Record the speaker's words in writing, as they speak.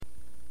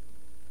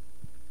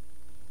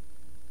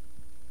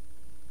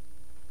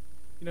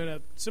Now,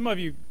 some of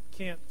you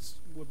can't,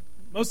 well,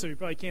 most of you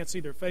probably can't see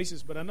their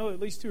faces, but I know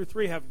at least 2 or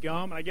 3 have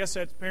gum, and I guess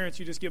as parents,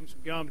 you just give them some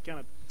gum to kind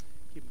of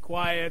keep them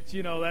quiet,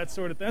 that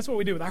sort of thing. That's what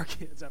we do with our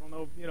kids. I don't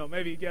know,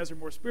 maybe you guys are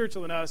more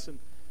spiritual than us,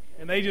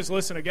 and they just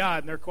listen to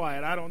God and they're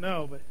quiet. I don't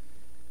know,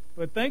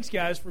 but thanks,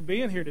 guys, for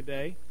being here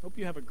today. Hope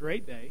you have a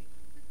great day.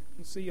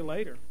 We'll see you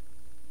later.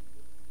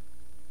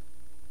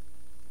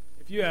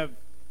 If you have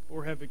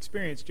or have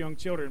experienced young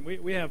children,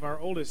 we have our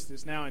oldest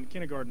is now in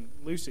kindergarten,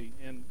 Lucy,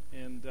 and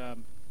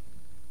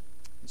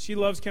she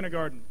loves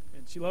kindergarten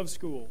and she loves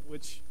school,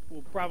 which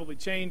will probably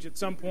change at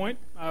some point,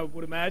 I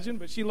would imagine.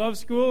 But she loves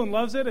school and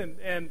loves it,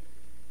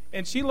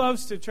 and she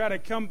loves to try to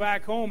come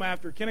back home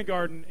after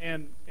kindergarten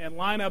and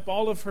line up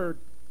all of her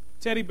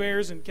teddy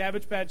bears and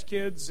Cabbage Patch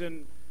Kids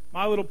and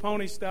My Little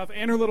Pony stuff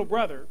and her little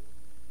brother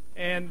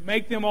and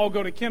make them all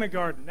go to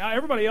kindergarten. Now,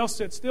 everybody else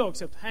sits still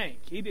except Hank.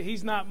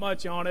 He's not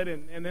much on it,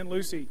 and then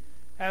Lucy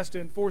has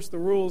to enforce the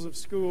rules of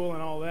school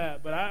and all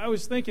that. But I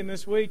was thinking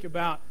this week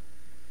about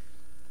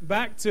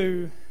back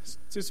to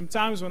some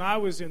times when I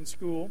was in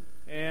school,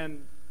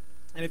 and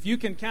if you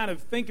can kind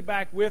of think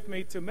back with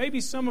me to maybe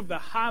some of the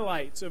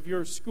highlights of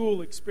your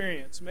school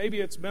experience. Maybe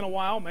it's been a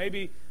while.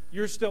 Maybe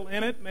you're still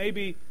in it.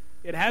 Maybe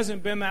it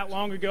hasn't been that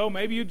long ago.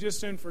 Maybe you just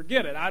soon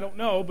forget it. I don't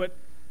know, but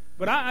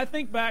I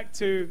think back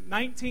to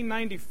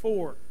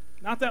 1994,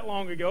 not that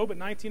long ago, but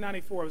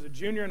 1994. I was a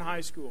junior in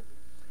high school.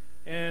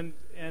 And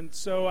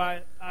so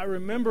I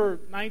remember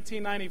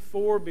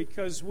 1994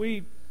 because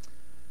we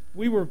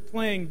were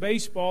playing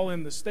baseball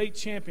in the state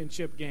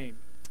championship game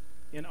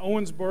in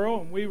Owensboro,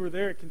 and we were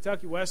there at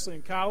Kentucky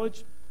Wesleyan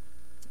College.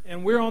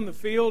 And we're on the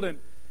field, and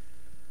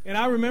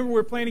I remember we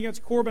were playing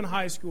against Corbin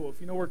High School,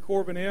 if you know where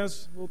Corbin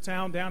is, a little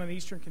town down in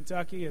eastern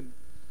Kentucky.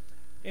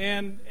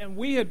 And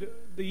we had,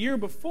 the year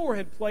before,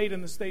 had played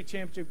in the state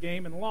championship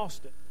game and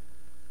lost it.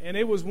 And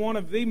it was one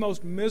of the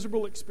most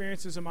miserable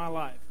experiences of my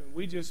life. And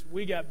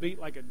we got beat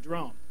like a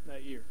drum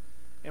that year.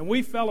 And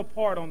we fell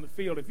apart on the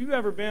field. If you've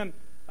ever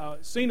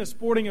seen a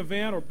sporting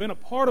event or been a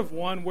part of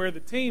one where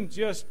the team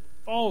just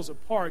falls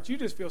apart, you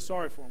just feel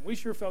sorry for them. We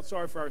sure felt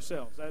sorry for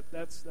ourselves.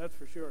 That's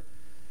for sure.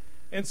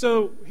 And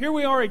so here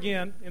we are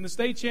again in the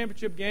state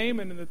championship game,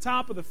 and in the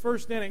top of the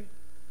first inning,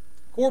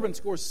 Corbin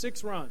scores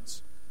 6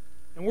 runs.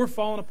 And we're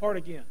falling apart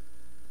again.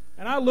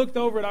 And I looked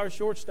over at our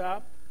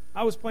shortstop.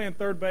 I was playing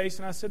third base,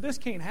 and I said, this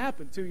can't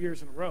happen 2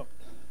 years in a row.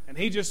 And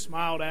he just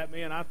smiled at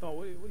me, and I thought,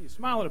 what are you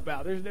smiling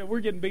about? We're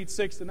getting beat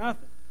 6-0.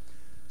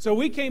 So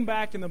we came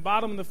back in the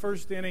bottom of the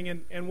first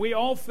inning, and we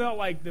all felt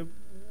like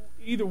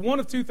either one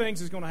of 2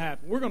 things is going to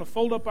happen. We're going to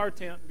fold up our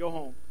tent and go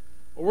home,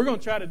 or we're going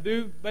to try to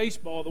do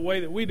baseball the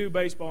way that we do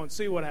baseball and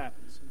see what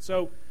happens. And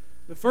so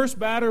the first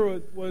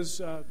batter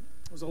was a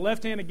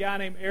left-handed guy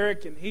named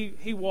Eric, and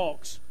he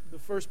walks the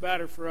first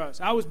batter for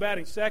us. I was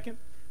batting second,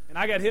 and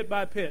I got hit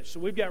by a pitch. So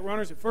we've got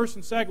runners at first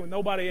and second with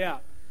nobody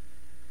out.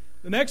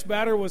 The next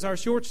batter was our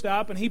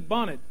shortstop, and he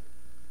bunted.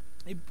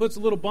 He puts a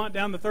little bunt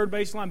down the third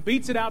baseline,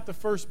 beats it out to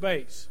first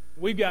base.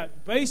 We've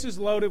got bases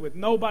loaded with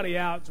nobody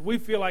out, so we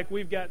feel like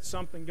we've got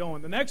something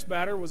going. The next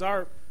batter was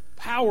our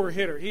power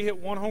hitter. He hit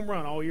 1 home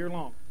run all year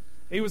long.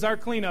 He was our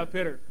cleanup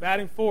hitter,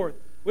 batting fourth.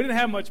 We didn't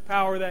have much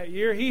power that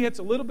year. He hits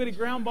a little bitty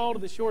ground ball to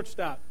the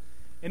shortstop,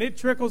 and it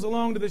trickles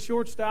along to the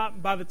shortstop.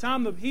 And by the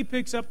time he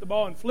picks up the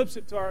ball and flips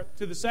it to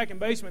the second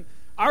baseman,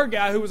 our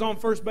guy who was on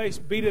first base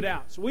beat it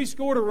out. So we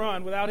scored a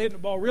run without hitting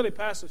the ball really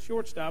past the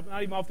shortstop,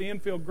 not even off the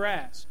infield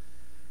grass.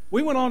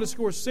 We went on to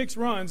score 6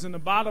 runs in the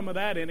bottom of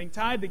that inning,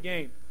 tied the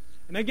game.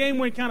 And that game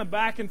went kind of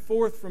back and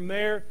forth from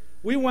there.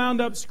 We wound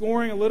up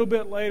scoring a little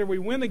bit later. We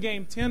win the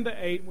game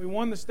 10-8, and we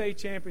won the state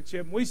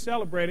championship. And we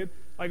celebrated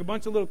like a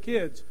bunch of little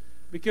kids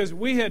because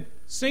we had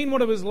seen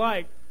what it was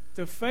like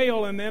to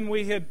fail, and then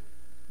we had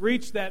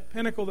reached that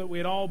pinnacle that we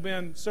had all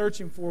been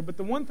searching for. But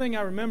the one thing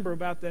I remember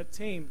about that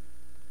team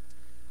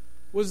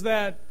was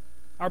that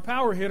our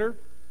power hitter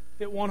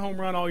hit 1 home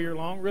run all year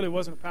long. Really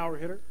wasn't a power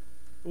hitter.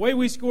 The way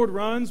we scored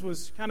runs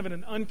was kind of in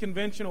an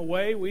unconventional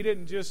way. We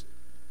didn't just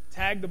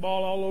tag the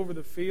ball all over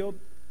the field.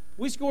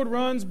 We scored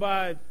runs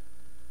by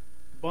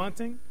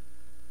bunting,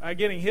 by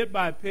getting hit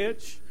by a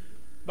pitch,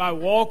 by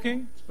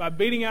walking, by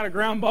beating out a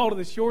ground ball to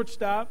the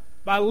shortstop,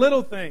 by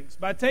little things,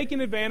 by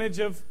taking advantage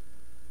of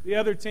the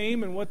other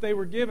team and what they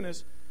were giving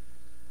us.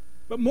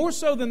 But more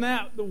so than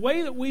that, the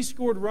way that we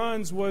scored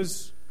runs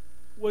was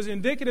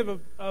indicative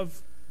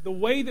of the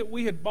way that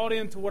we had bought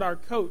into what our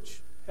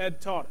coach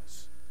had taught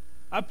us.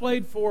 I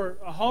played for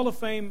a Hall of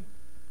Fame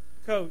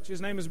coach. His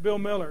name is Bill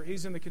Miller.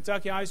 He's in the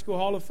Kentucky High School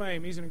Hall of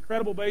Fame. He's an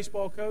incredible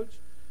baseball coach.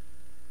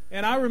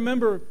 And I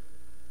remember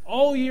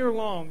all year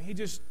long, he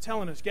just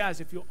telling us, guys,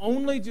 if you'll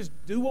only just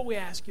do what we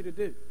ask you to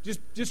do,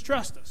 just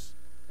trust us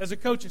as a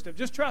coaching staff.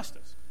 Just trust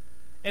us.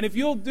 And if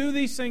you'll do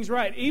these things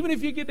right, even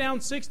if you get down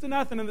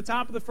 6-0 in the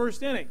top of the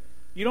first inning,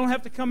 you don't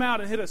have to come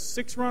out and hit a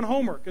 6-run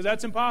homer because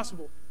that's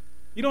impossible.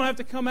 You don't have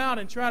to come out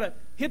and try to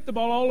hit the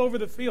ball all over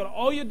the field.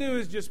 All you do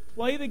is just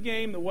play the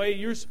game the way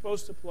you're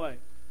supposed to play.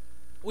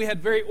 We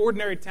had very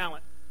ordinary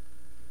talent.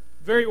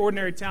 Very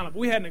ordinary talent.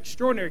 But we had an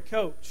extraordinary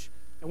coach.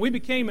 And we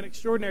became an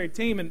extraordinary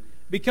team. And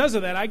because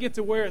of that, I get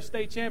to wear a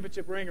state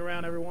championship ring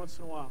around every once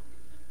in a while.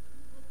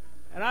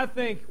 And I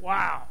think,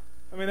 wow,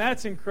 I mean,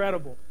 that's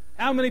incredible.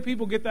 How many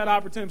people get that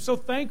opportunity? I'm so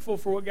thankful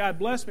for what God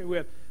blessed me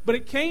with. But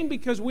it came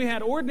because we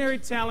had ordinary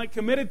talent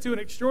committed to an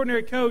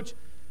extraordinary coach,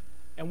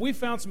 and we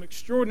found some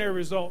extraordinary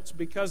results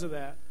because of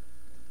that.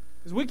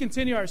 As we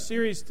continue our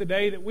series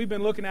today that we've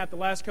been looking at the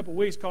last couple of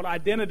weeks called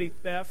Identity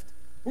Theft,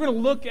 we're going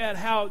to look at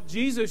how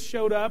Jesus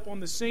showed up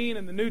on the scene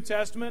in the New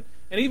Testament,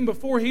 and even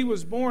before he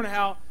was born,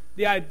 how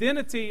the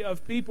identity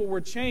of people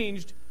were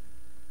changed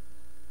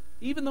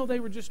even though they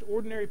were just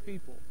ordinary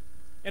people.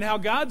 And how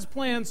God's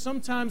plan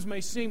sometimes may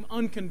seem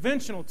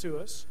unconventional to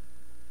us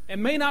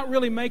and may not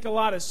really make a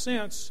lot of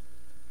sense,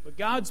 but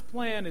God's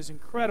plan is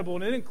incredible,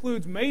 and it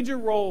includes major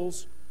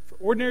roles for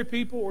ordinary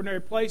people,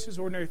 ordinary places,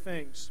 ordinary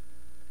things,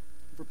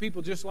 for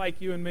people just like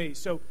you and me.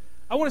 So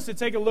I want us to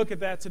take a look at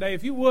that today.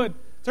 If you would,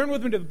 turn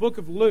with me to the book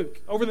of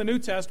Luke, over the New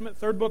Testament,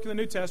 third book of the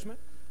New Testament.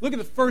 Look at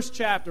the first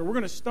chapter. We're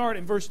going to start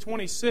in verse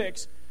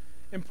 26,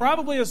 and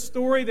probably a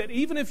story that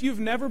even if you've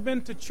never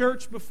been to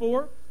church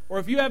before, or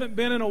if you haven't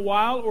been in a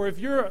while, or if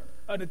you're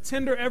an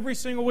attender every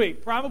single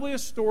week, probably a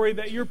story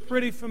that you're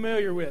pretty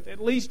familiar with,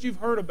 at least you've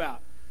heard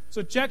about.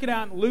 So check it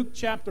out in Luke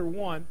chapter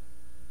 1,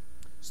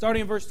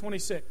 starting in verse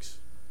 26.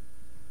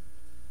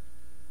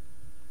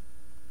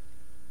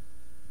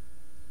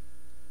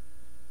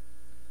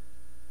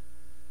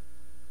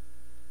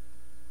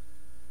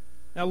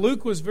 Now,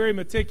 Luke was very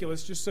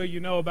meticulous, just so you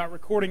know, about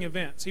recording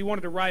events. He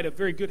wanted to write a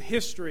very good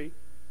history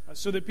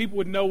so that people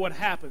would know what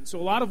happened. So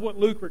a lot of what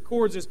Luke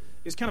records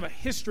is kind of a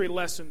history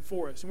lesson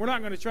for us. And we're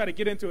not going to try to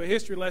get into a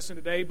history lesson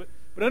today, but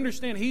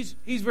understand he's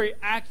very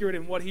accurate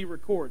in what he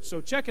records. So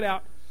check it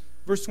out,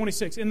 verse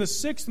 26. In the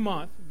 6th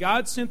month,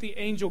 God sent the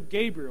angel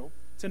Gabriel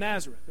to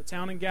Nazareth, a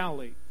town in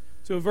Galilee,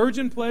 to a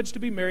virgin pledged to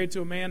be married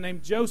to a man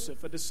named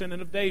Joseph, a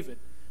descendant of David.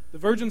 The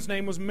virgin's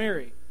name was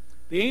Mary.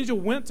 The angel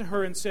went to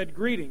her and said,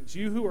 "Greetings,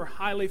 you who are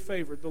highly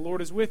favored, the Lord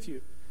is with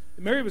you."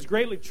 And Mary was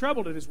greatly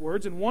troubled at his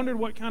words and wondered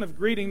what kind of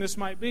greeting this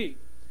might be.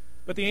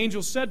 But the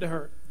angel said to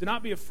her, "Do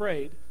not be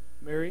afraid,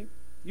 Mary.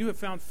 You have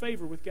found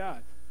favor with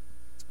God.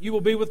 You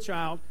will be with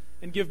child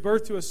and give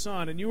birth to a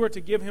son, and you are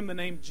to give him the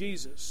name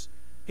Jesus.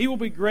 He will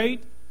be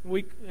great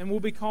and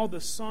will be called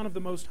the Son of the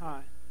Most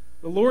High.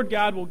 The Lord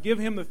God will give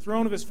him the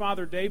throne of his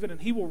father David,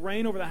 and he will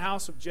reign over the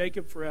house of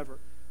Jacob forever.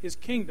 His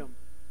kingdom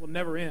will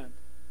never end."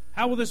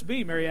 "How will this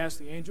be?" Mary asked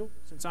the angel,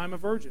 "since I am a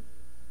virgin?"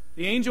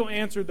 The angel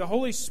answered, "The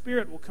Holy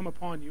Spirit will come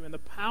upon you, and the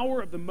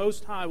power of the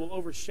Most High will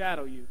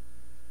overshadow you.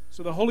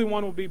 So the Holy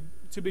One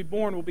to be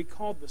born will be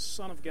called the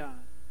Son of God.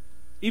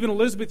 Even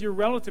Elizabeth, your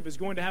relative, is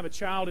going to have a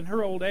child in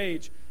her old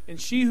age,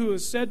 and she who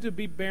is said to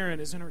be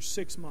barren is in her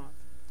 6th month.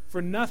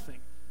 For nothing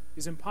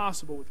is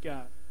impossible with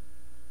God."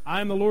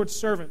 "I am the Lord's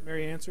servant,"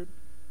 Mary answered.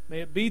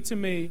 "May it be to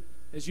me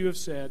as you have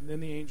said." And then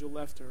the angel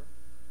left her.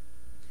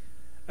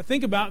 I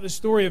think about the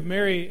story of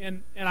Mary,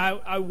 and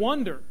I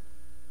wonder,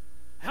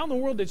 how in the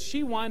world did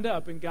she wind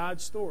up in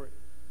God's story?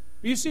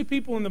 You see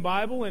people in the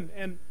Bible,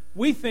 and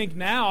we think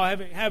now,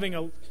 having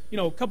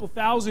a couple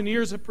thousand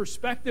years of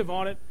perspective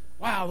on it,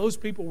 wow, those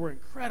people were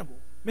incredible.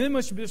 I mean, they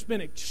must have just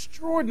been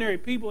extraordinary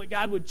people that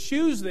God would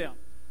choose them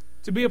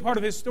to be a part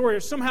of His story, or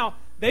somehow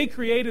they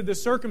created the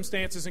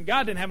circumstances and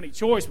God didn't have any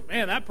choice, but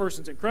man, that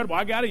person's incredible,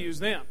 I got to use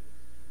them.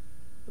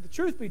 But the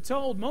truth be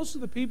told, most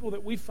of the people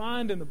that we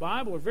find in the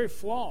Bible are very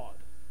flawed,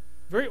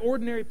 very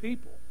ordinary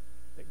people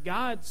that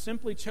God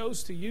simply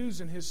chose to use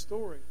in His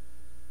story.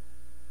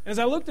 As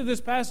I looked at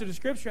this passage of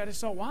Scripture, I just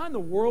thought, why in the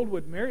world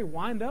would Mary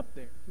wind up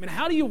there? I mean,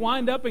 how do you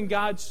wind up in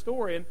God's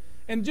story?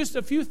 And just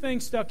a few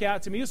things stuck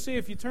out to me. You'll see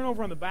if you turn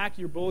over on the back of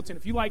your bulletin,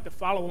 if you like to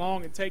follow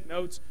along and take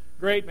notes,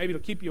 great. Maybe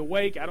it'll keep you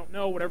awake. I don't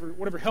know,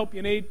 whatever help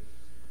you need.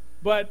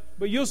 But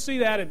you'll see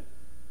that, and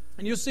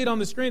you'll see it on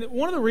the screen. That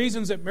one of the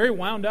reasons that Mary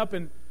wound up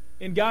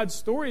in God's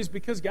story is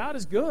because God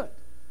is good.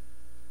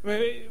 I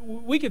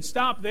mean, we could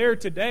stop there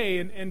today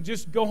and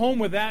just go home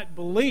with that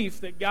belief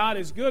that God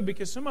is good,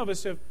 because some of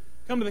us have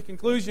come to the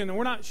conclusion and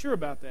we're not sure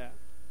about that.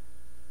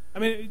 I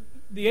mean,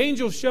 the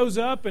angel shows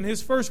up and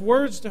his first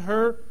words to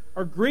her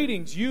are,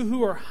 "Greetings, you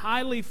who are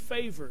highly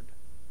favored.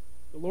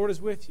 The Lord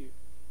is with you."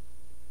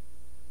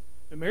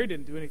 And Mary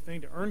didn't do anything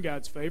to earn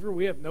God's favor.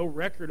 We have no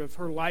record of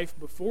her life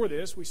before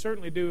this. We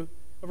certainly do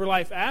of her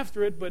life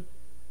after it, but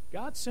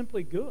God's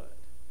simply good.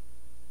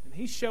 And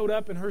He showed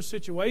up in her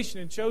situation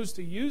and chose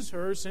to use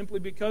her simply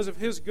because of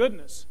His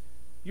goodness.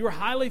 "You are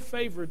highly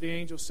favored," the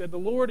angel said. "The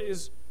Lord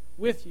is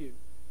with you."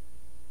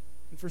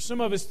 And for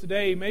some of us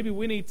today, maybe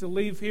we need to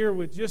leave here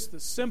with just the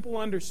simple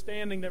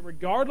understanding that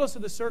regardless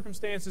of the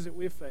circumstances that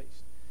we've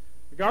faced,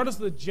 regardless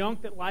of the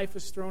junk that life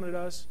has thrown at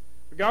us,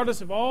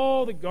 regardless of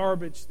all the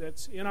garbage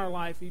that's in our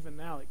life even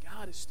now, that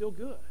God is still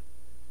good.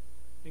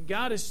 And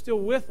God is still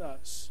with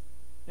us.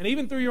 And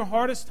even through your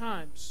hardest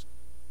times,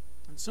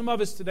 and some of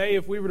us today,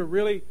 if we were to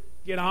really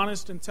get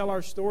honest and tell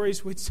our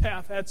stories, we'd say,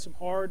 "I've had some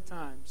hard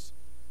times."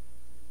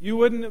 You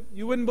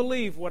wouldn't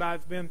believe what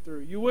I've been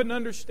through. You wouldn't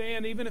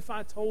understand even if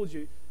I told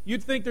you.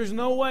 You'd think there's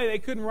no way they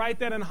couldn't write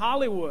that in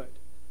Hollywood.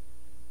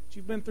 But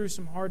you've been through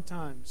some hard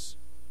times.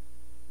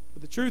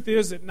 But the truth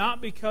is that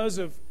not because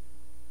of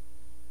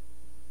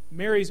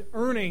Mary's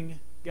earning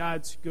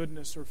God's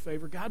goodness or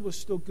favor, God was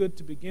still good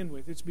to begin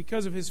with. It's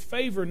because of His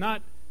favor,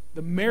 not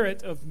the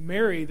merit of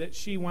Mary, that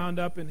she wound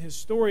up in His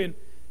story.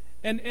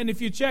 And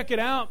if you check it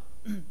out,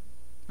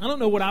 I don't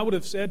know what I would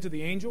have said to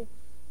the angel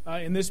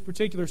in this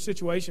particular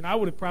situation. I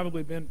would have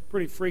probably been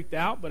pretty freaked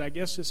out, but I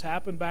guess this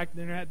happened back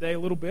then that day a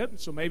little bit, and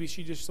so maybe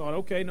she just thought,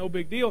 okay, no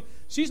big deal.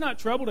 She's not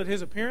troubled at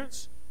His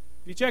appearance.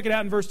 If you check it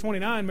out in verse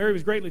 29, Mary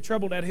was greatly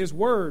troubled at His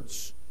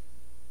words.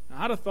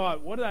 Now, I'd have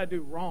thought, what did I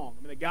do wrong?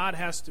 I mean, that God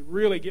has to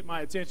really get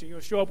my attention. You're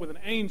going to show up with an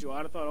angel.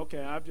 I'd have thought,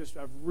 okay, I've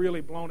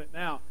really blown it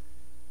now.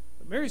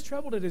 But Mary's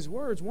troubled at His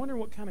words, wondering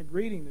what kind of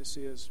greeting this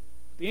is.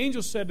 The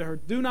angel said to her,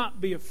 do not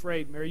be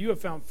afraid, Mary. You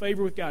have found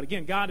favor with God.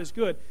 Again, God is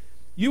good.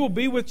 You will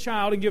be with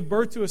child and give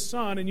birth to a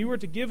son, and you are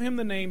to give him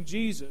the name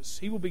Jesus.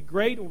 He will be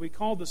great and will be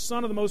called the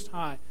Son of the Most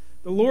High.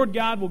 The Lord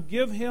God will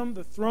give him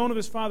the throne of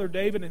his father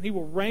David, and he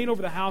will reign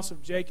over the house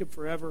of Jacob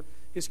forever.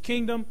 His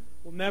kingdom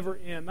will never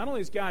end. Not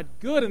only is God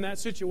good in that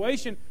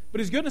situation, but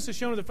His goodness is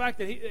shown in the fact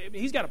that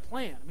He's got a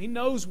plan. He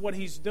knows what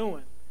He's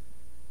doing.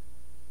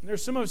 And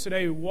there's some of us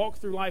today who walk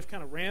through life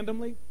kind of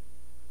randomly,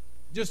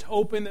 just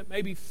hoping that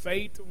maybe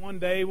fate one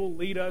day will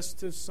lead us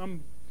to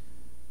some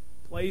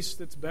place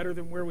that's better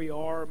than where we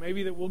are.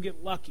 Maybe that we'll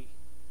get lucky.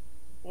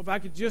 Well, if I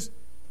could just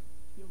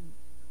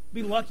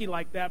be lucky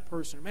like that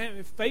person. Man,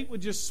 if fate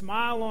would just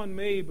smile on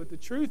me. But the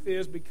truth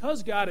is,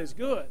 because God is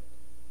good,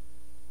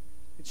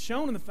 it's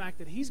shown in the fact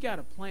that He's got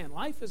a plan.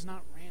 Life is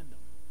not random.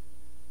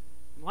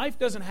 And life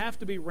doesn't have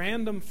to be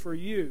random for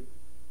you.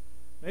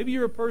 Maybe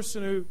you're a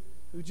person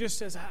who just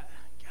says,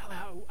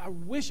 I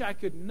wish I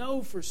could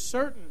know for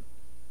certain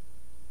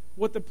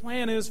what the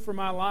plan is for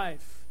my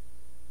life.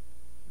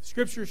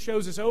 Scripture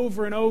shows us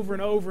over and over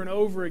and over and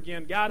over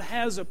again, God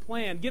has a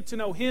plan. Get to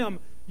know Him,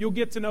 you'll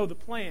get to know the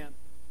plan.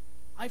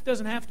 Life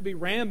doesn't have to be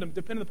random,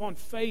 dependent upon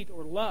fate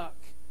or luck,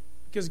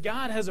 because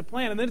God has a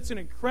plan, and then it's an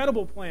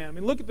incredible plan. I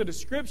mean, look at the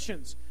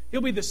descriptions.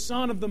 He'll be the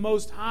Son of the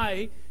Most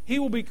High. He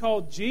will be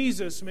called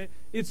Jesus. I mean,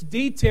 it's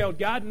detailed.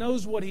 God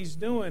knows what He's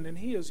doing, and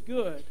He is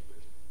good.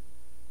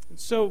 And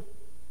so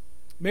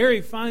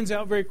Mary finds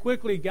out very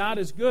quickly God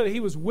is good. He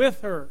was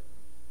with her.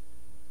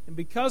 And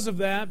because of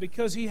that,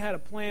 because He had a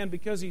plan,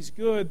 because He's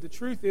good, the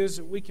truth is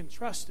that we can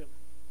trust Him.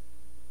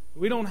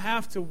 We don't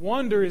have to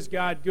wonder, is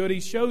God good? He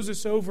shows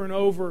us over and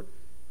over.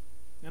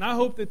 And I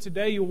hope that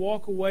today you'll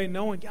walk away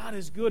knowing God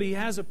is good. He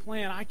has a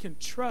plan. I can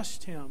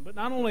trust Him. But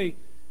not only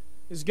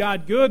is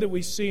God good that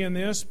we see in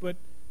this, but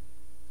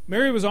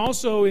Mary was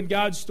also in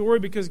God's story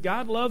because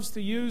God loves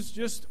to use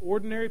just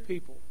ordinary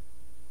people.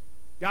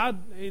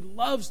 He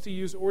loves to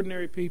use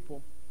ordinary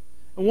people.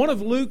 And one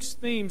of Luke's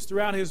themes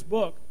throughout his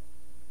book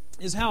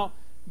is how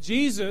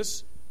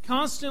Jesus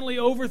constantly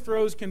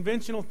overthrows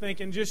conventional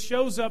thinking, just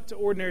shows up to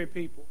ordinary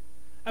people.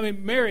 I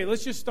mean, Mary,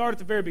 let's just start at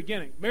the very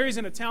beginning. Mary's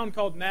in a town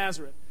called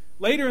Nazareth.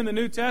 Later in the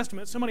New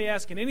Testament, somebody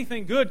asked, can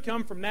anything good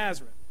come from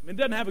Nazareth? I mean, it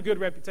doesn't have a good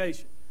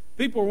reputation.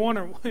 People are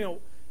wondering,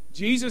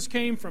 Jesus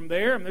came from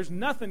there, and there's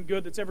nothing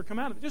good that's ever come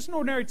out of it. Just an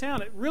ordinary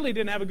town. It really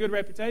didn't have a good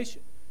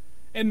reputation.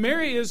 And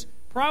Mary is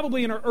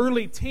probably in her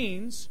early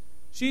teens.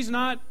 She's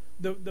not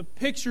the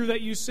picture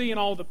that you see in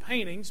all the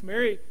paintings.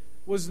 Mary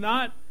was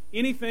not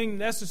anything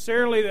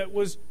necessarily that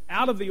was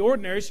out of the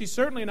ordinary. She's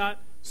certainly not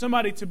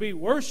somebody to be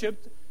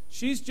worshipped.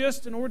 She's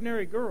just an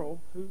ordinary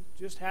girl who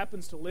just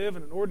happens to live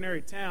in an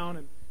ordinary town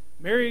and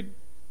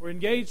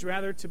engaged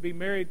to be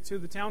married to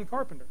the town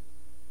carpenter.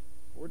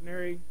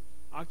 Ordinary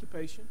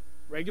occupation,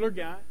 regular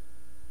guy.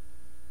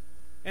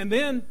 And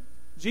then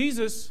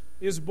Jesus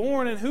is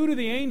born, and who do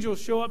the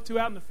angels show up to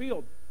out in the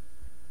field?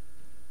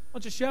 A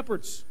bunch of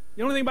shepherds.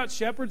 You know anything about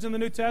shepherds in the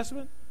New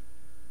Testament?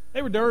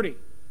 They were dirty.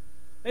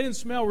 They didn't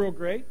smell real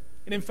great.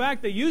 And in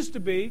fact, they used to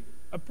be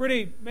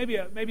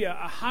maybe a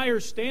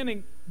higher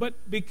standing, but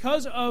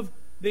because of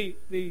the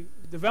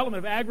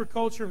development of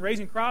agriculture and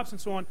raising crops and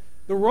so on,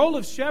 the role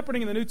of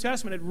shepherding in the New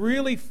Testament had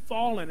really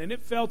fallen, and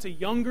it fell to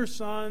younger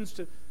sons,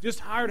 to just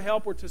hired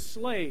help, or to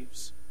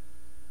slaves.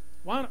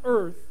 Why on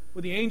earth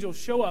would the angels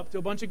show up to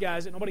a bunch of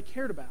guys that nobody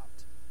cared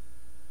about?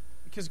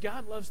 Because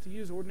God loves to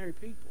use ordinary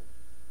people.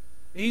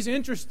 He's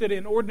interested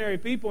in ordinary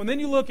people. And then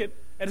you look at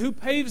who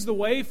paves the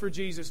way for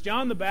Jesus,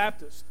 John the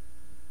Baptist.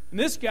 And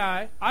this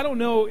guy, I don't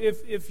know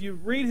if you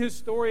read his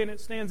story and it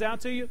stands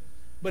out to you,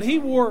 but he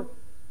wore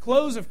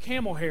clothes of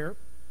camel hair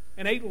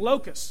and ate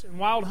locusts and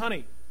wild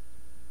honey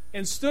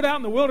and stood out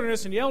in the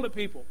wilderness and yelled at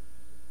people.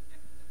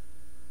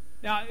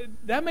 Now,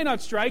 that may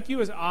not strike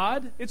you as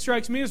odd. It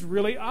strikes me as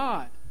really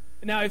odd.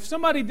 Now, if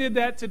somebody did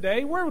that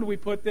today, where would we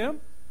put them?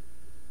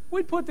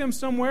 We'd put them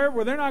somewhere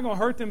where they're not going to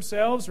hurt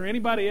themselves or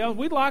anybody else.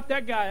 We'd lock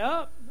that guy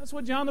up. That's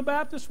what John the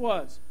Baptist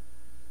was.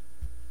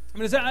 I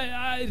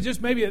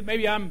mean,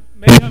 maybe I'm.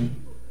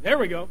 There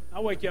we go.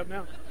 I'll wake you up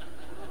now.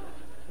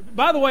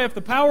 By the way, if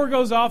the power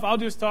goes off, I'll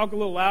just talk a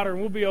little louder and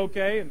we'll be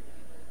okay. And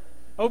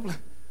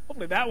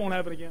hopefully that won't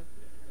happen again.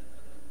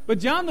 But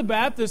John the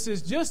Baptist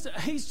he's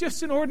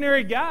just an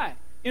ordinary guy.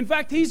 In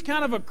fact, he's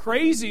kind of a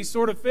crazy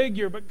sort of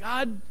figure, but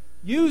God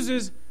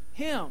uses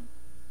him.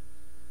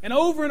 And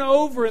over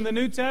in the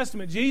New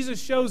Testament,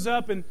 Jesus shows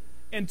up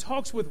and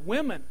talks with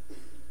women.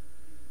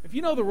 If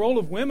you know the role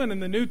of women in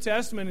the New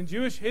Testament in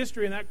Jewish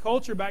history and that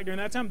culture back during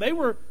that time, they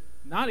were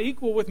not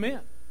equal with men.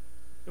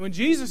 And when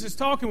Jesus is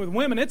talking with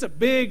women, it's a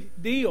big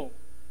deal.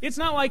 It's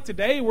not like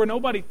today where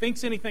nobody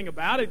thinks anything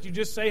about it. You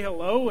just say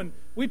hello, and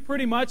we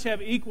pretty much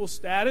have equal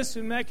status,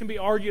 and that can be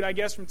argued, I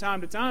guess, from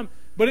time to time.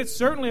 But it's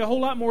certainly a whole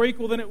lot more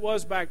equal than it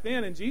was back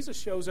then. And Jesus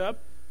shows up,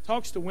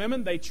 talks to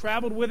women. They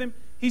traveled with him.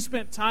 He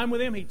spent time with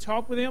them. He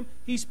talked with them.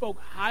 He spoke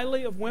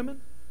highly of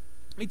women.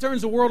 He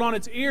turns the world on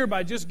its ear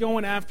by just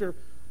going after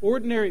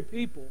ordinary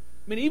people.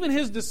 I mean, even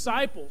his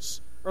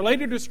disciples are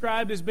later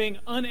described as being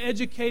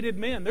uneducated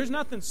men. There's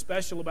nothing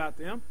special about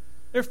them.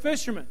 They're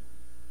fishermen.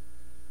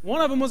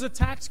 One of them was a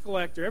tax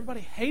collector.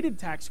 Everybody hated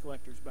tax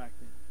collectors back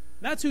then.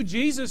 That's who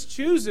Jesus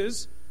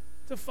chooses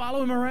to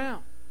follow him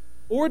around.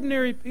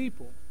 Ordinary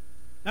people.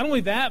 Not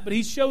only that, but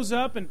he shows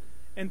up and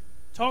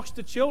talks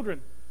to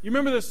children. You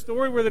remember the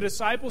story where the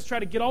disciples try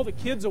to get all the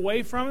kids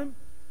away from him?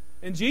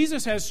 And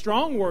Jesus has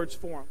strong words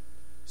for them.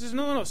 He says,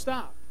 no,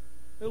 stop.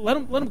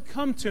 Let them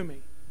come to me.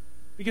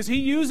 Because he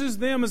uses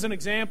them as an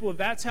example of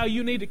that's how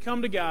you need to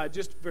come to God,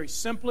 just very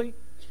simply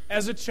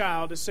as a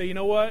child, to say, you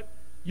know what?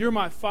 You're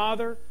my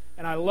Father,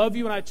 and I love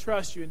you and I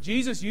trust you. And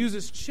Jesus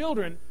uses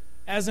children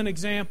as an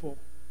example.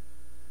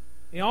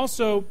 He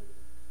also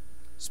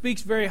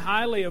speaks very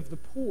highly of the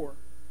poor.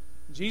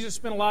 Jesus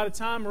spent a lot of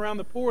time around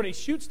the poor, and he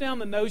shoots down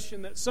the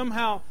notion that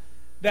somehow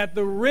that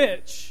the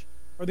rich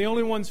are the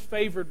only ones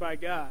favored by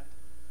God.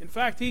 In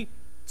fact, he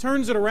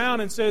turns it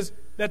around and says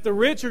that the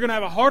rich are going to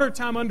have a harder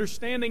time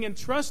understanding and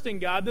trusting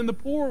God than the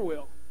poor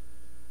will.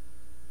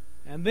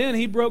 And then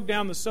he broke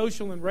down the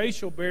social and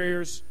racial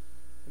barriers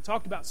and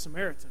talked about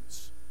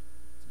Samaritans.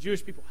 The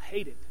Jewish people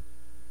hated.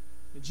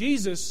 And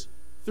Jesus,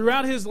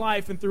 throughout his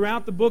life and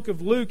throughout the book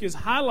of Luke, is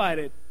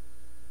highlighted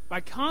by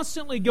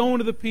constantly going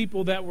to the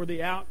people that were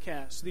the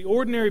outcasts, the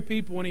ordinary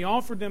people, and he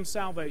offered them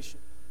salvation.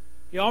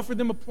 He offered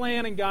them a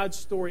plan in God's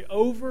story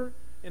over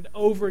and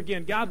over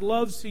again. God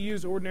loves to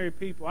use ordinary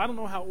people. I don't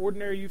know how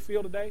ordinary you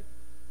feel today.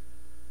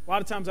 A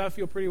lot of times I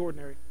feel pretty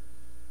ordinary.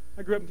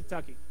 I grew up in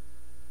Kentucky.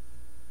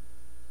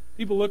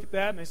 People look at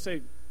that and they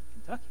say,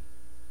 Kentucky?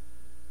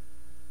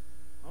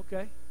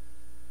 Okay.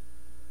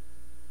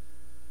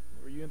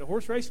 Were you into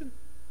horse racing?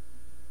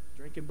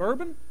 Drinking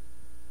bourbon?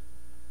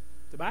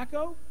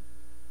 Tobacco?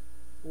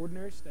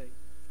 Ordinary state.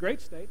 Great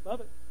state.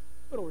 Love it.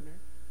 But ordinary.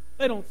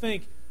 They don't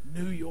think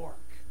New York,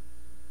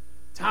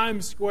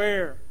 Times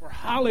Square, or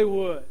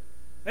Hollywood.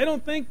 They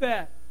don't think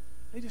that.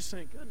 They just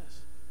think, goodness,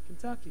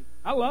 Kentucky.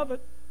 I love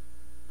it.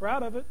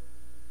 Proud of it.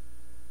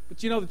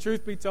 But you know, the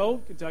truth be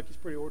told, Kentucky's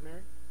pretty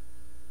ordinary.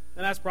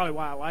 And that's probably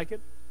why I like it.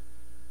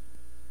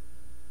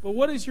 But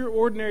what is your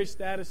ordinary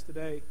status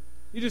today?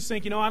 You just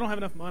think, I don't have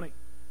enough money.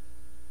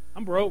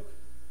 I'm broke.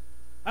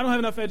 I don't have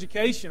enough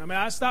education. I mean,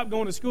 I stopped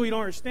going to school. You don't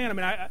understand. I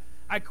mean,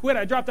 I quit.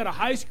 I dropped out of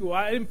high school.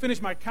 I didn't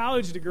finish my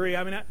college degree.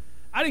 I mean,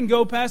 I didn't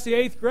go past the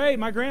 8th grade.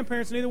 My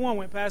grandparents, neither one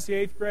went past the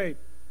 8th grade.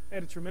 They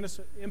had a tremendous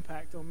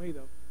impact on me,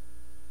 though.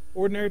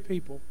 Ordinary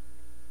people.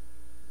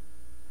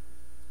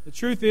 The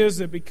truth is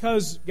that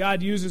because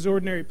God uses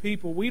ordinary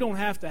people, we don't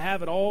have to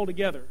have it all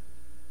together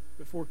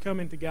before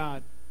coming to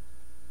God.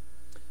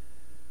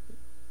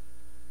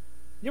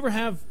 You ever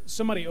have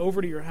somebody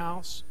over to your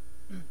house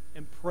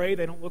and pray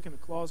they don't look in the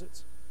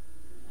closets?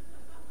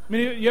 I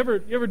mean, you ever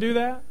do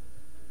that?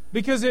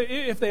 Because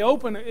if they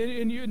open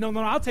and you, no,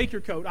 I'll take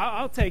your coat.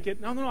 I'll take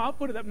it. No, I'll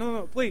put it up.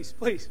 No, please.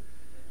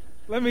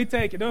 Let me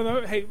take it.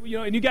 No, hey,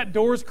 and you got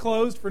doors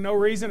closed for no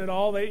reason at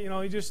all.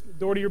 You just the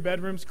door to your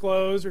bedroom's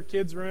closed, or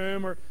kid's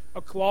room, or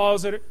a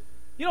closet.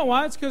 You know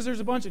why? It's because there's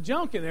a bunch of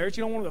junk in there that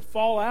you don't want it to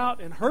fall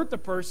out and hurt the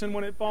person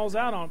when it falls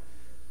out on them.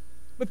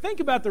 But think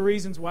about the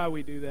reasons why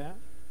we do that.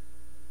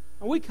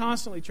 And we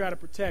constantly try to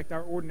protect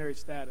our ordinary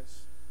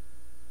status.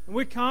 And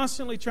we're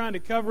constantly trying to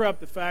cover up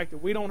the fact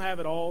that we don't have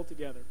it all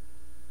together.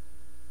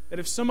 That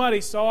if somebody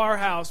saw our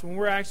house when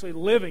we're actually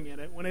living in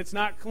it, when it's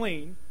not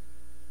clean,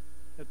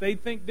 that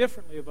they'd think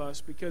differently of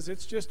us because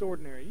it's just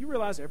ordinary. You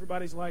realize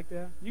everybody's like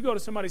that? You go to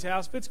somebody's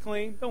house, if it's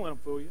clean, don't let them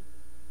fool you.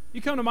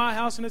 You come to my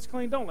house and it's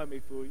clean, don't let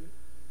me fool you.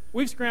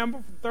 We've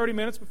scrambled for 30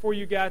 minutes before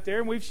you got there,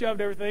 and we've shoved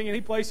everything in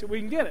any place that we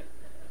can get it.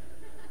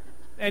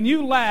 And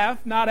you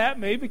laugh, not at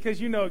me,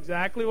 because you know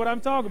exactly what I'm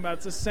talking about.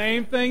 It's the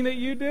same thing that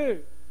you do.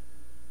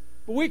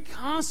 But we're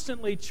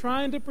constantly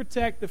trying to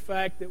protect the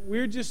fact that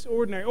we're just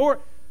ordinary. Or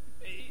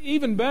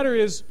even better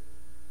is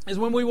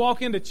when we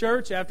walk into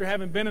church after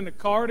having been in the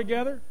car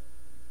together.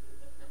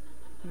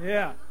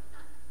 Yeah.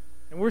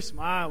 And we're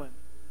smiling.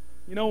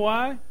 You know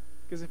why?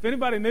 Because if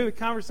anybody knew the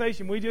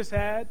conversation we just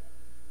had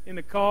in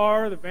the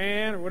car, the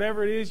van, or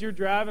whatever it is you're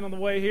driving on the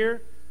way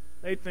here,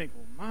 they'd think,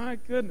 well, my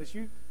goodness,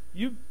 you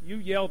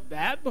yelled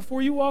that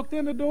before you walked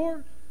in the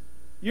door?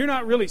 You're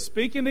not really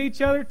speaking to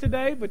each other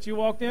today, but you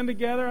walked in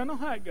together. I know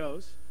how it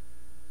goes.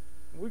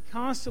 We're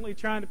constantly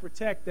trying to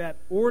protect that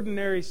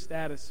ordinary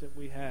status that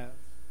we have.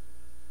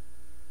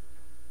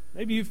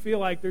 Maybe you feel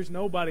like there's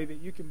nobody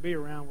that you can be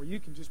around where you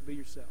can just be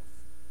yourself.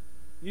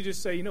 You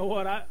just say, you know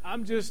what,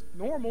 I'm just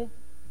normal.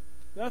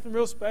 Nothing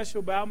real special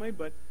about me,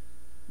 but,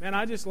 man,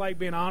 I just like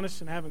being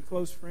honest and having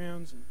close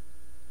friends. And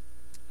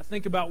I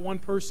think about one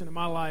person in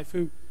my life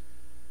who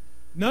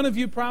none of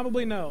you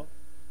probably know.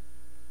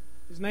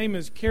 His name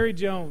is Kerry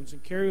Jones,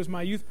 and Kerry was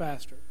my youth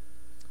pastor.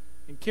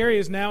 And Kerry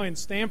is now in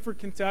Stamford,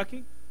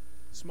 Kentucky,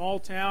 small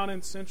town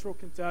in central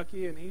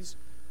Kentucky, and he's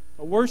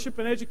a worship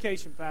and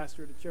education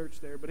pastor at a church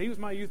there. But he was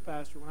my youth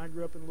pastor when I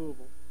grew up in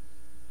Louisville.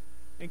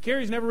 And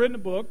Kerry's never written a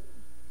book.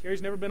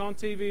 Kerry's never been on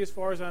TV as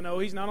far as I know.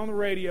 He's not on the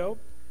radio.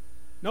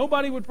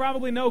 Nobody would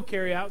probably know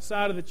Kerry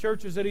outside of the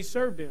churches that he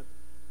served in.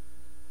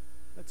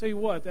 I tell you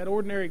what, that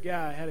ordinary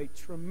guy had a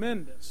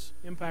tremendous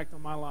impact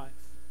on my life.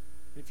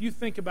 And if you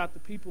think about the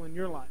people in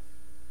your life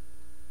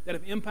that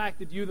have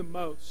impacted you the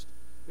most,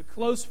 the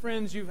close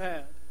friends you've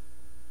had,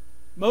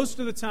 most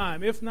of the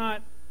time, if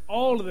not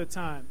all of the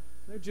time,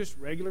 they're just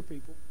regular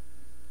people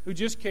who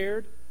just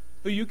cared,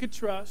 who you could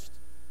trust,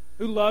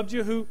 who loved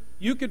you, who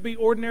you could be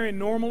ordinary and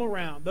normal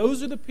around.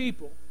 Those are the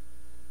people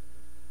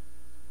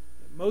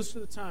that most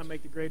of the time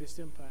make the greatest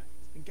impact.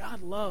 And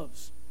God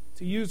loves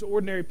to use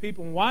ordinary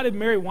people. And why did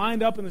Mary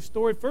wind up in the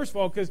story? First of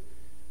all, because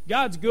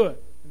God's good,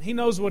 and He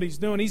knows what He's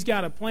doing. He's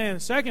got a plan.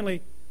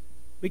 Secondly,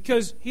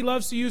 because He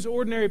loves to use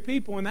ordinary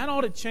people, and that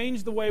ought to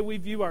change the way we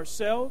view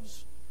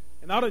ourselves,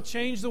 and ought to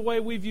change the way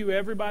we view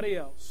everybody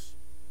else.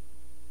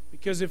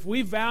 Because if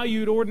we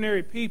valued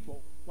ordinary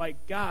people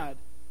like God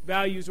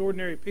values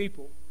ordinary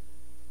people,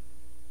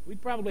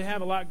 we'd probably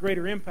have a lot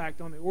greater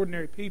impact on the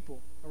ordinary people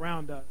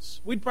around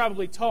us. We'd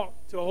probably talk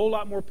to a whole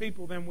lot more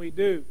people than we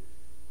do,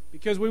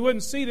 because we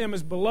wouldn't see them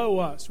as below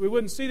us. We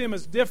wouldn't see them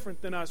as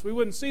different than us. We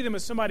wouldn't see them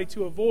as somebody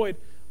to avoid,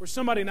 or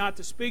somebody not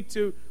to speak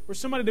to, or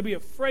somebody to be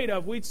afraid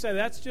of. We'd say,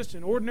 that's just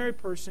an ordinary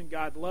person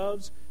God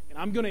loves, and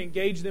I'm going to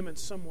engage them in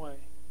some way.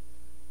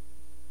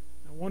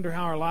 I wonder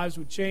how our lives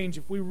would change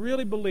if we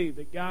really believed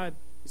that God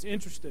is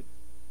interested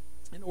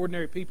in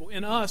ordinary people,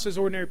 in us as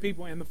ordinary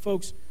people, and the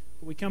folks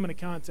that we come into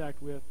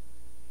contact with.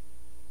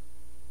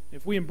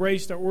 If we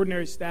embraced our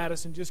ordinary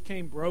status and just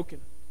came broken,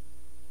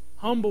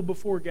 humble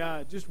before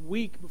God, just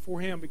weak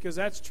before Him, because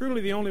that's truly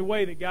the only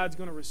way that God's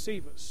going to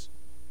receive us.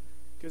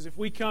 Because if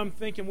we come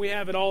thinking we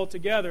have it all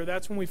together,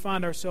 that's when we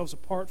find ourselves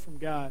apart from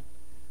God.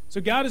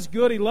 So God is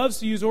good. He loves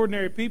to use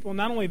ordinary people.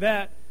 Not only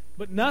that,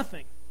 but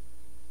nothing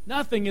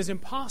is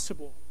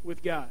impossible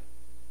with God.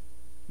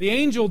 The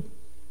angel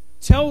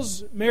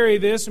tells Mary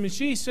this. I mean,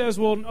 she says,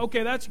 well,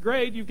 okay, that's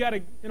great. You've got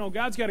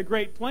God's got a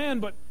great plan,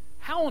 but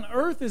how on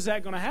earth is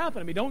that going to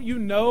happen? I mean, don't you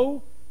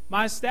know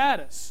my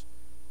status?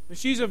 If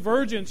she's a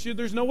virgin,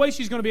 there's no way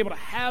she's going to be able to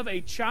have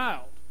a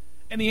child.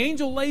 And the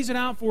angel lays it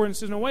out for her and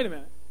says, no, wait a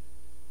minute.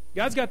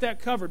 God's got that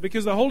covered,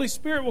 because the Holy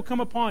Spirit will come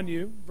upon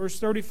you, verse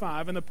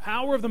 35, and the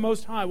power of the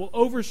Most High will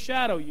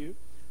overshadow you.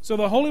 So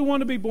the Holy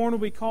One to be born will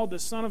be called the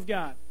Son of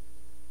God.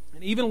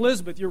 And even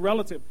Elizabeth, your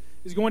relative,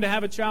 is going to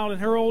have a child in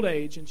her old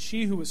age, and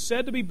she who was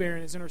said to be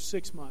barren is in her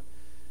 6th month.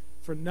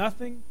 For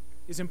nothing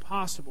is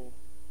impossible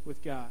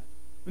with God.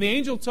 And the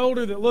angel told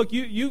her that, look,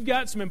 you've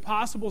got some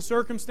impossible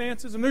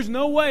circumstances, and there's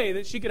no way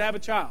that she could have a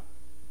child.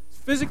 It's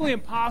physically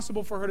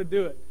impossible for her to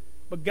do it.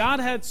 But God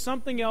had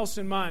something else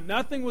in mind.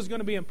 Nothing was going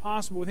to be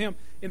impossible with Him.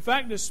 In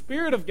fact, the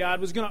Spirit of God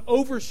was going to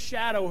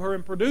overshadow her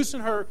and produce in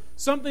her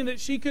something that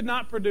she could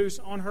not produce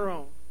on her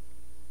own.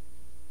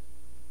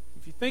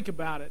 If you think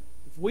about it,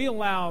 if we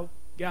allow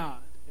God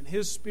and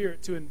His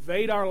Spirit to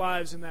invade our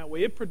lives in that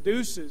way, it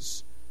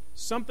produces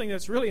something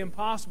that's really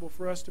impossible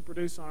for us to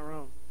produce on our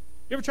own.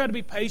 You ever tried to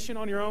be patient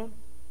on your own?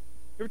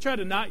 You ever tried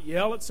to not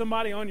yell at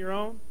somebody on your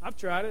own? I've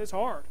tried it. It's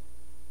hard.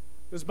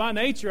 Because by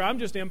nature, I'm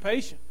just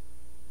impatient.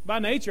 By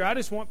nature, I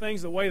just want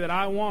things the way that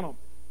I want them.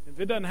 If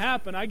it doesn't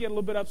happen, I get a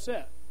little bit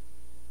upset.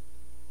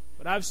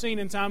 But I've seen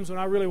in times when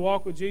I really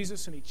walk with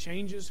Jesus and He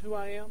changes who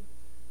I am,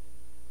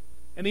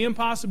 and the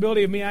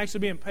impossibility of me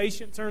actually being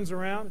patient turns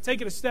around. And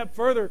take it a step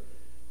further,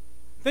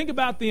 think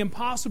about the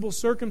impossible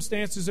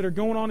circumstances that are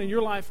going on in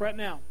your life right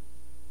now.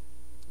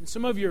 And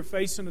some of you are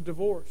facing a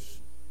divorce.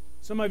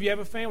 Some of you have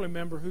a family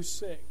member who's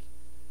sick.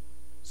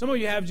 Some of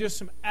you have just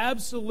some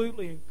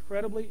absolutely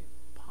incredibly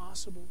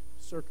impossible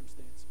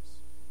circumstances.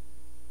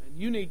 And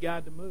you need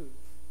God to move.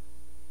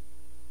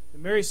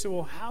 And Mary said,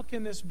 well, how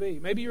can this be?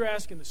 Maybe you're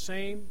asking the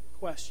same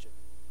question.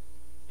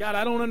 God,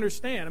 I don't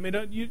understand. I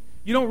mean,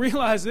 you don't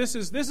realize this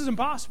is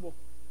impossible.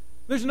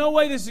 There's no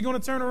way this is going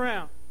to turn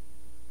around.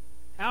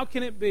 How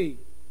can it be?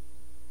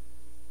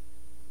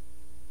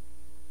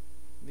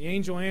 And the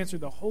angel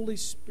answered, the Holy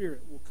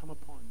Spirit will come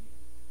upon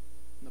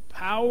you, and the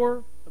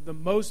power of the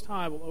Most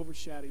High will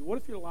overshadow you. What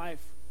if your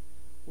life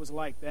was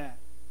like that?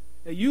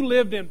 That you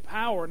lived in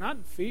power, not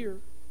in fear.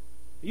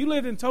 You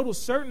lived in total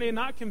certainty and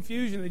not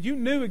confusion, that you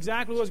knew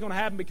exactly what was going to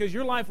happen because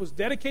your life was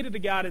dedicated to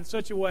God in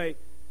such a way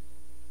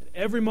that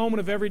every moment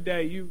of every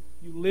day you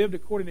lived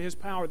according to His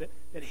power, that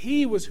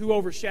He was who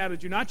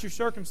overshadowed you, not your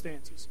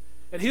circumstances.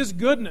 That His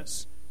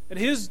goodness, that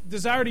His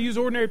desire to use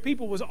ordinary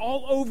people was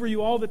all over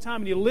you all the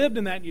time, and you lived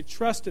in that and you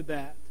trusted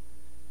that.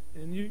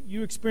 And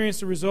you experienced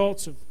the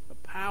results of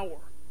power.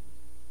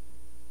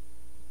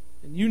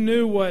 And you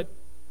knew what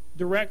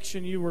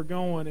direction you were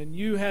going, and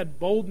you had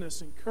boldness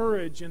and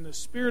courage, and the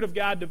Spirit of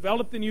God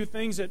developed in you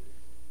things that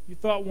you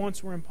thought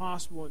once were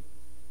impossible. And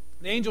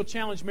the angel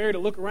challenged Mary to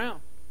look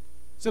around.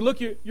 He said, look,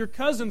 your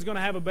cousin's going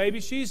to have a baby.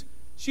 She's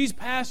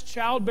past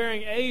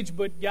childbearing age,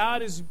 but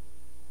God is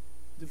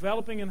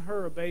developing in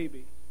her a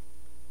baby.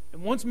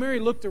 And once Mary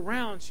looked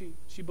around,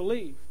 she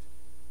believed.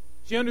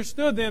 She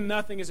understood then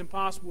nothing is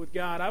impossible with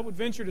God. I would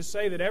venture to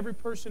say that every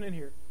person in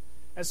here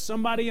has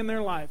somebody in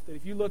their life that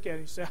if you look at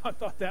it, you say, I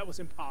thought that was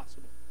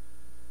impossible.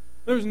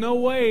 There's no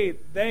way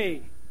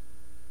they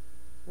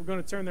were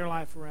going to turn their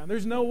life around.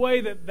 There's no way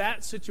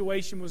that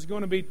situation was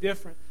going to be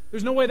different.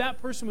 There's no way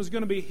that person was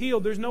going to be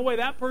healed. There's no way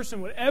that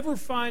person would ever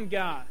find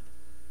God.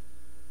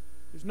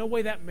 There's no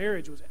way that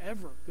marriage was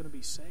ever going to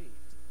be saved.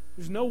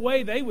 There's no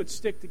way they would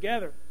stick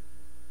together.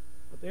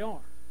 But they are.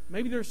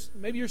 Maybe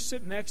you're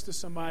sitting next to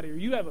somebody, or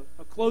you have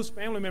a close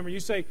family member. You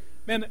say,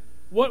 man,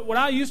 what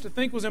I used to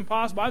think was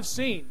impossible, I've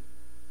seen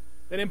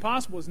that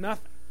impossible is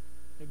nothing.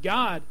 And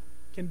God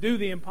can do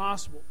the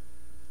impossible.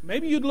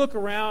 Maybe you'd look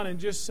around and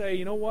just say,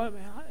 you know what,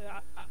 man,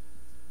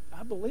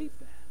 I believe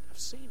that. I've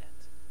seen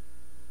it.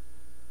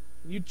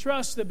 And you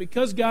trust that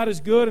because God is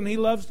good and He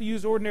loves to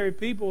use ordinary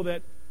people,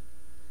 that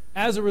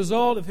as a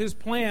result of His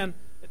plan,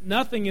 that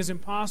nothing is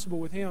impossible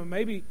with Him.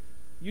 Maybe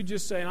you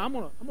just say, I'm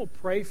going to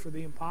pray for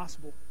the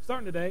impossible.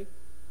 Starting today.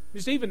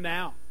 Just even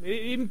now.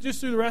 Even just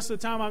through the rest of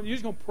the time, you're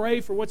just going to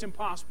pray for what's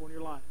impossible in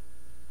your life.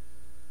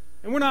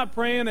 And we're not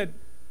praying that,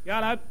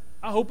 God,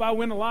 I hope I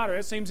win the lottery.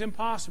 That seems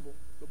impossible.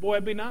 But boy,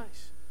 it'd be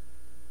nice.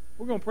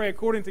 We're going to pray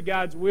according to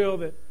God's will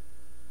that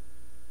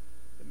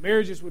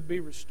marriages would be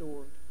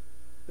restored.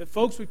 That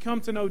folks would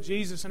come to know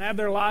Jesus and have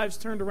their lives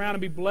turned around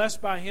and be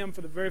blessed by Him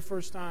for the very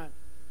first time.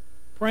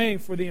 Praying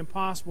for the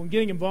impossible and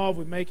getting involved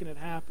with making it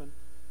happen.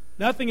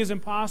 Nothing is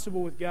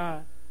impossible with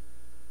God.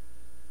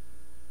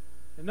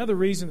 Another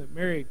reason that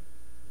Mary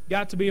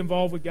got to be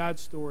involved with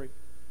God's story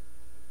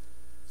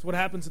is what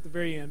happens at the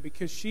very end.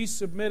 Because she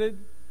submitted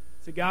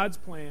to God's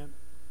plan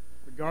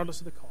regardless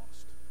of the cost.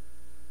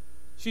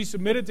 She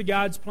submitted to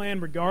God's plan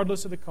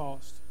regardless of the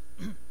cost.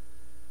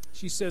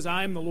 She says,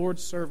 I am the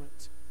Lord's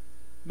servant.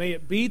 May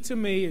it be to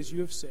me as you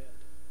have said.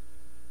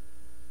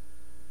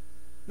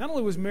 Not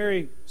only was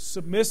Mary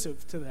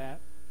submissive to that,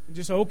 and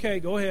just, okay,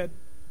 go ahead,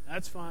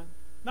 that's fine.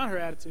 Not her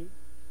attitude.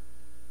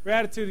 Her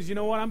attitude is, you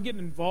know what, I'm getting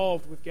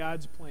involved with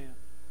God's plan.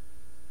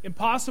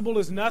 Impossible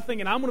is nothing,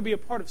 and I'm going to be a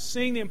part of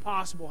seeing the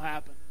impossible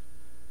happen.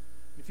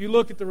 If you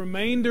look at the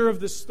remainder of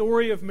the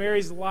story of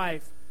Mary's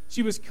life,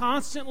 she was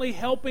constantly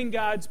helping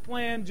God's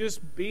plan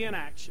just be in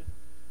action.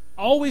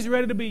 Always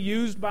ready to be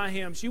used by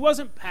Him. She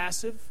wasn't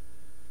passive.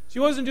 She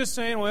wasn't just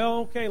saying,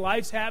 well, okay,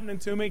 life's happening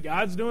to me.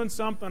 God's doing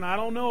something. I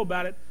don't know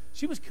about it.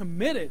 She was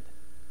committed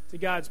to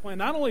God's plan.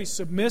 Not only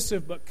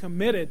submissive, but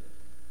committed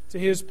to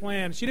His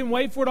plan. She didn't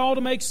wait for it all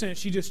to make sense.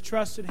 She just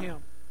trusted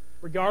Him,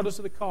 regardless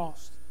of the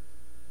cost.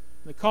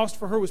 And the cost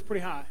for her was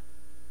pretty high.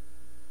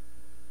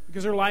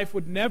 Because her life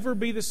would never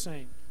be the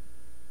same.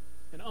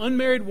 An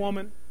unmarried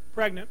woman,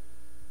 pregnant,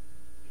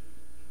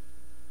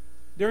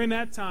 during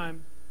that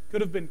time,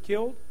 could have been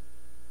killed,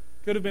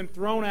 could have been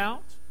thrown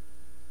out.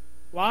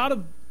 A lot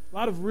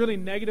of really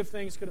negative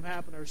things could have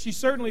happened to her. She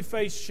certainly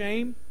faced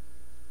shame.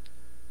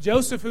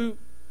 Joseph, who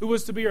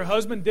was to be her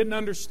husband, didn't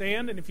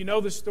understand, and if you know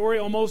the story,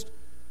 almost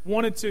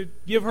wanted to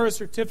give her a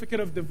certificate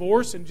of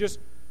divorce and just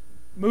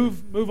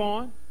move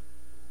on.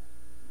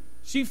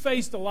 She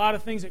faced a lot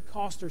of things that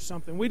cost her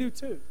something. We do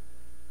too.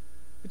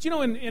 But you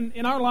know,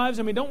 in our lives,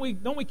 I mean, don't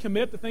we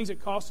commit to things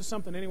that cost us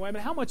something anyway? I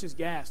mean, how much is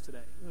gas today?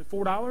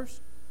 $4?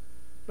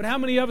 But how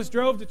many of us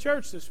drove to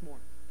church this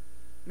morning?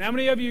 And how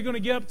many of you are going to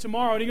get up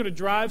tomorrow and you're going to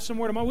drive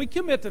somewhere tomorrow? We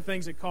commit to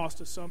things that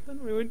cost us something.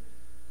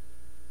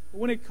 But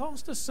when it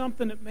costs us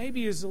something that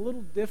maybe is a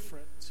little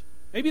different,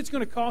 maybe it's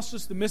going to cost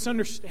us the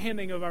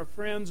misunderstanding of our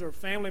friends or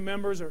family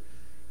members, or,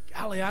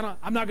 golly,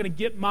 I'm not going to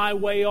get my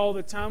way all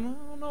the time.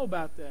 I don't know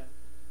about that.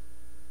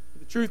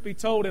 But the truth be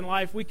told, in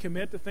life, we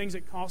commit to things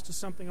that cost us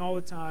something all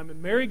the time.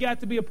 And Mary got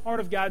to be a part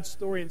of God's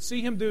story and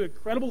see Him do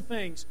incredible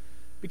things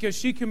because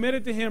she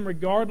committed to Him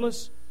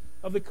regardless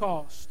of the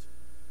cost.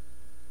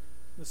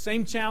 The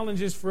same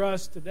challenge is for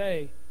us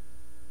today.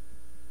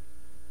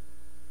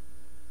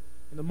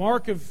 And the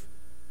mark of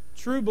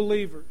true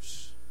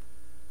believers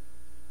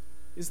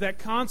is that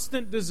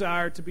constant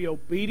desire to be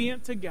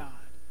obedient to God.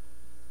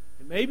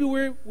 And maybe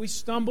we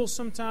stumble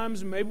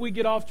sometimes, and maybe we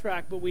get off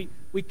track, but we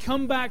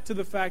come back to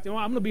the fact that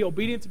I'm going to be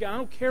obedient to God. I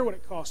don't care what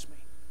it costs me.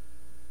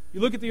 You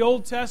look at the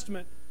Old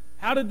Testament,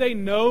 how did they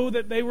know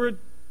that they were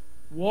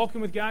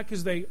walking with God?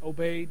 Because they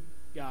obeyed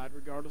God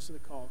regardless of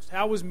the cost.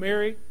 How was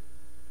Mary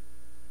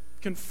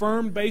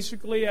confirmed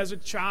basically as a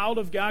child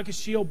of God? Because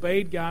she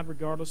obeyed God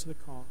regardless of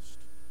the cost.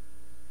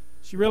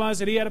 She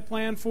realized that He had a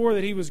plan for her,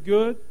 that He was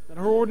good, that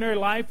her ordinary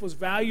life was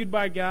valued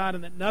by God,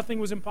 and that nothing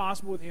was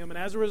impossible with Him. And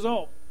as a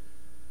result,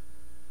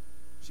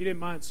 she didn't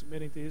mind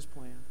submitting to His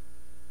plan.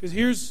 Because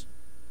here's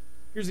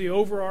the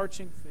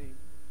overarching theme.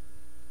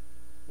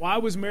 Why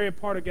was Mary a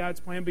part of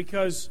God's plan?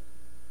 Because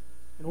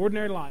in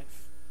ordinary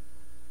life,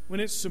 when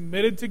it's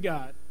submitted to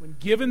God, when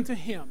given to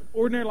Him, an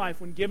ordinary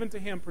life, when given to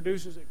Him,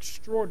 produces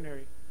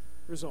extraordinary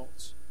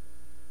results.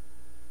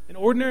 An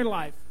ordinary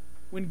life,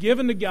 when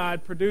given to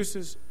God,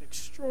 produces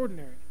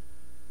extraordinary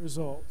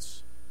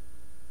results.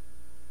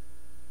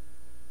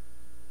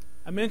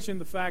 I mentioned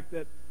the fact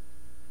that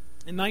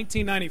in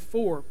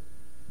 1994,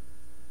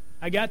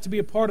 I got to be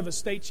a part of a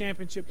state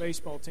championship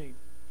baseball team.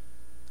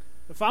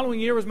 The following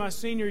year was my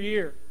senior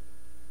year.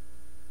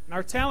 And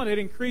our talent had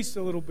increased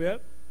a little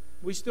bit.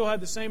 We still had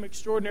the same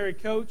extraordinary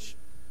coach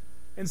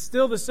and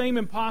still the same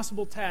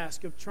impossible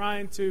task of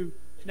trying to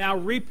now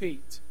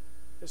repeat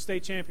as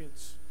state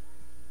champions,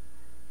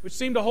 which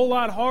seemed a whole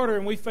lot harder,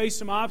 and we faced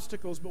some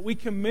obstacles, but we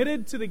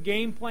committed to the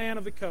game plan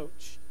of the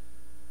coach.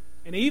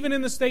 And even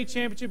in the state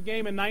championship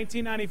game in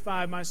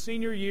 1995, my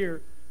senior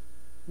year,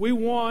 we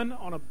won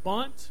on a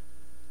bunt,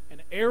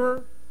 an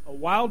error, a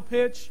wild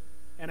pitch,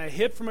 and a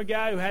hit from a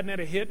guy who hadn't had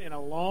a hit in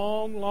a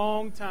long,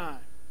 long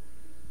time.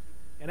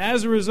 And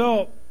as a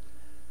result,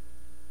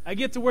 I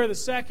get to wear the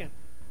second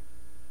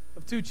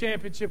of 2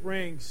 championship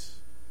rings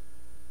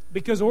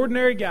because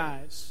ordinary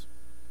guys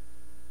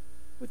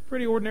with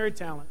pretty ordinary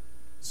talent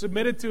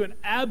submitted to an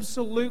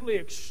absolutely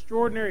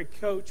extraordinary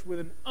coach with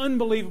an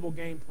unbelievable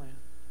game plan.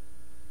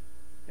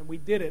 And we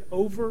did it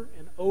over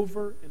and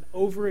over and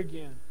over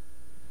again.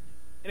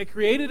 And it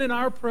created in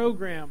our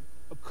program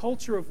a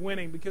culture of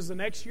winning because the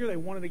next year they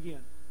won it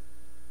again.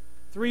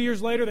 3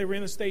 years later, they were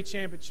in the state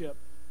championship.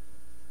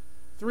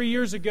 3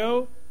 years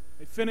ago,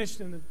 they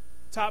finished in the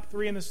top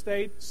 3 in the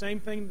state. Same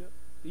thing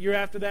the year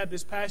after that.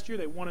 This past year,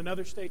 they won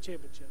another state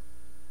championship.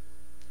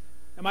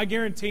 Am I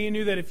guaranteeing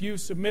you that if you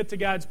submit to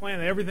God's plan,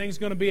 that everything's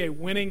going to be a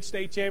winning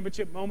state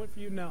championship moment for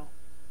you? No.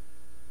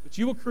 But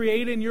you will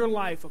create in your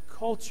life a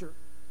culture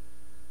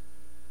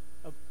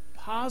of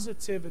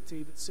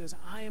positivity that says,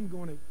 I am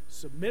going to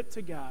submit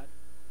to God,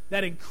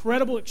 that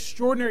incredible,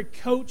 extraordinary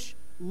coach,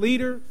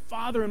 leader,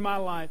 father in my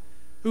life,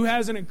 who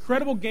has an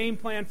incredible game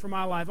plan for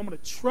my life. I'm going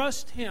to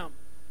trust Him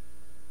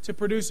to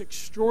produce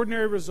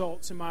extraordinary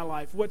results in my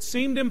life. What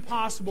seemed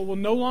impossible will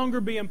no longer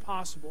be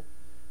impossible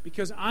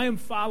because I am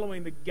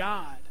following the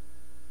God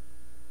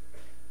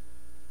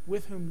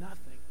with whom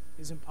nothing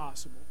is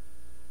impossible.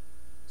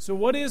 So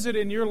what is it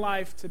in your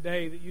life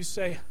today that you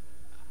say,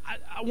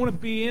 I want to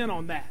be in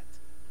on that?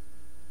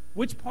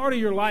 Which part of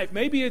your life?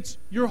 Maybe it's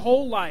your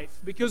whole life,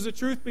 because the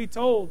truth be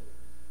told,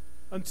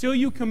 until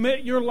you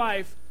commit your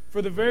life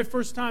for the very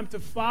first time to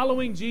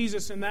following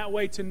Jesus in that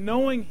way, to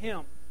knowing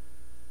Him,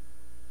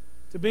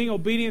 to being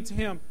obedient to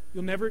Him,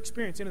 you'll never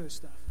experience any of this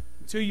stuff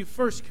until you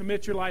first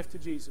commit your life to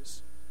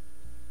Jesus.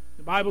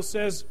 The Bible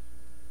says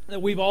that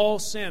we've all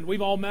sinned.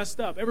 We've all messed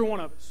up, every one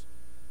of us.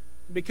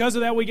 And because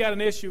of that, we got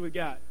an issue with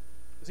God,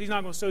 because He's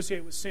not going to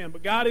associate with sin.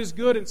 But God is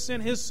good and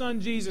sent His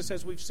Son Jesus,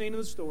 as we've seen in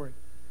the story,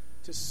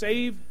 to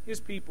save His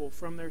people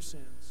from their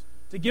sins,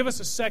 to give us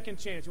a second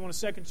chance. You want a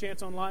second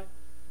chance on life?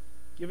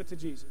 Give it to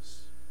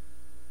Jesus.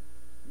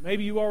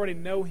 Maybe you already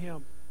know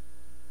Him,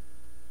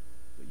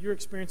 but you're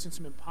experiencing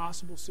some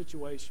impossible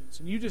situations,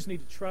 and you just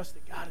need to trust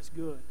that God is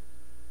good,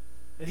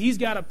 that He's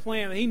got a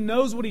plan, that He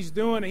knows what He's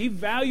doing, and He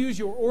values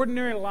your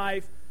ordinary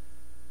life,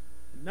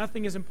 and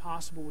nothing is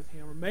impossible with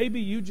Him. Or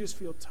maybe you just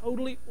feel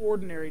totally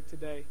ordinary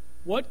today.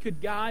 What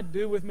could God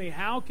do with me?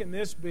 How can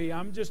this be?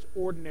 I'm just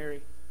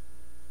ordinary.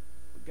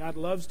 But God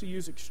loves to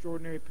use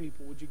extraordinary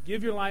people. Would you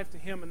give your life to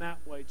Him in that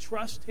way?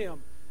 Trust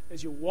Him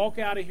as you walk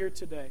out of here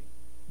today.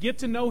 Get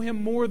to know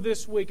Him more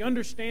this week.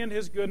 Understand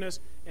His goodness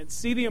and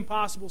see the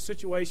impossible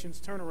situations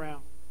turn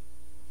around.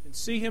 And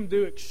see Him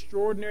do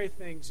extraordinary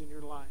things in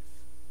your life.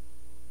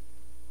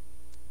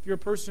 If you're a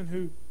person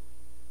who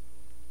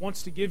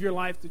wants to give your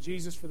life to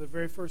Jesus for the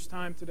very first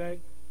time today,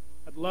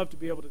 I'd love to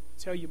be able to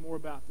tell you more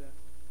about that.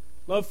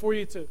 Love for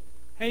you to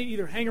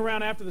either hang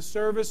around after the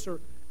service, or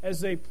as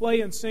they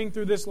play and sing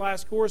through this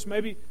last chorus,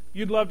 maybe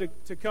you'd love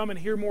to come and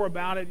hear more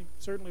about it. You're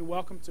certainly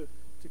welcome to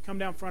come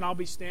down front. I'll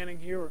be standing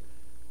here. Or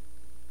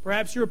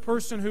perhaps you're a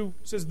person who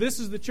says, this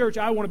is the church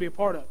I want to be a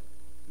part of.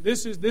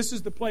 This is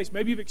the place.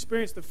 Maybe you've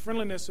experienced the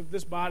friendliness of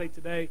this body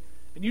today,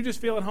 and you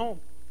just feel at home.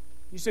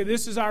 You say,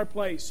 this is our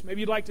place.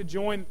 Maybe you'd like to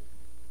join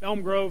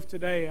Elm Grove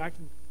today. I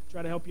can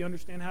try to help you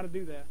understand how to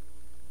do that.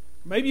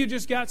 Maybe you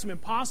just got some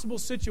impossible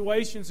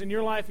situations in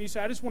your life, and you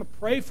say, I just want to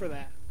pray for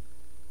that.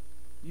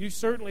 You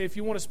certainly, if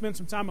you want to spend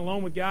some time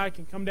alone with God,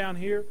 can come down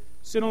here,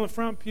 sit on the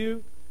front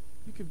pew.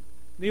 You can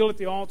kneel at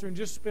the altar and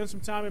just spend some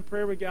time in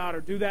prayer with God,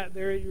 or do that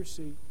there at your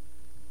seat.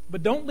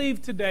 But don't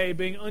leave today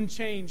being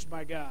unchanged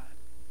by God,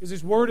 because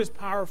His Word is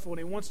powerful, and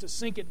He wants to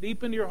sink it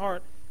deep into your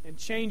heart and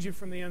change you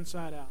from the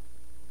inside out.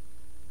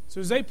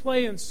 So as they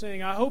play and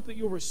sing, I hope that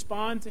you'll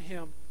respond to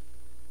Him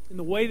in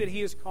the way that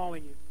He is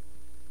calling you.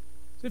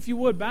 So if you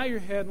would, bow your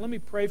head and let me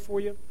pray for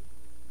you.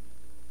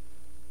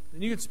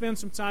 And you can spend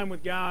some time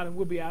with God, and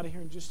we'll be out of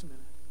here in just a minute.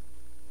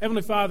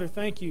 Heavenly Father,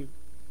 thank you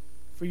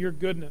for your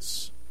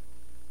goodness.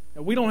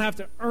 That we don't have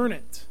to earn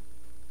it.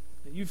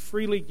 That you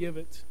freely give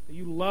it. That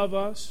you love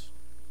us.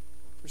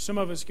 For some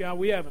of us, God,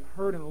 we haven't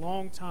heard in a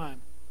long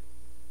time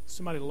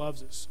somebody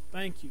loves us.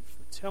 Thank you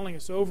for telling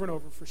us over and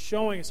over, for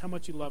showing us how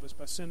much you love us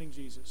by sending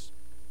Jesus.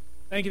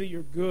 Thank you that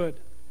you're good,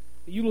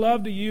 that you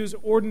love to use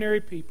ordinary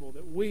people,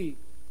 that we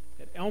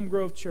at Elm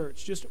Grove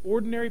Church, just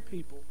ordinary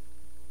people,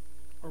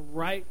 are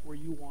right where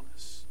you want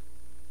us,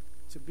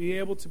 to be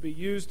able to be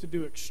used to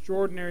do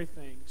extraordinary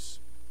things.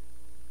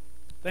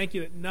 Thank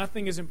you that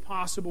nothing is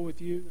impossible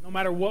with you, that no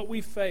matter what we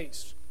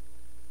face,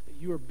 that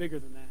you are bigger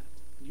than that,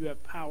 that you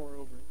have power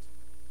over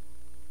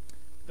it.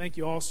 Thank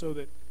you also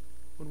that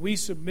when we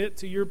submit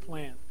to your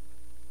plan,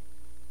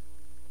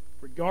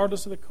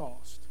 regardless of the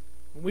cost,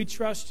 when we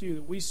trust you,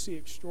 that we see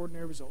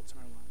extraordinary results in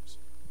our lives.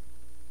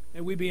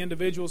 May we be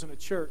individuals in a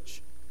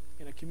church,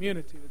 in a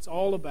community that's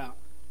all about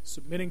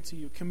submitting to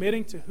you,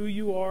 committing to who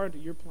you are and to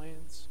your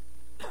plans,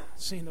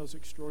 seeing those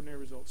extraordinary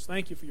results.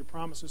 Thank you for your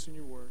promises in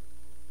your word.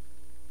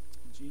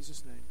 In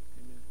Jesus' name.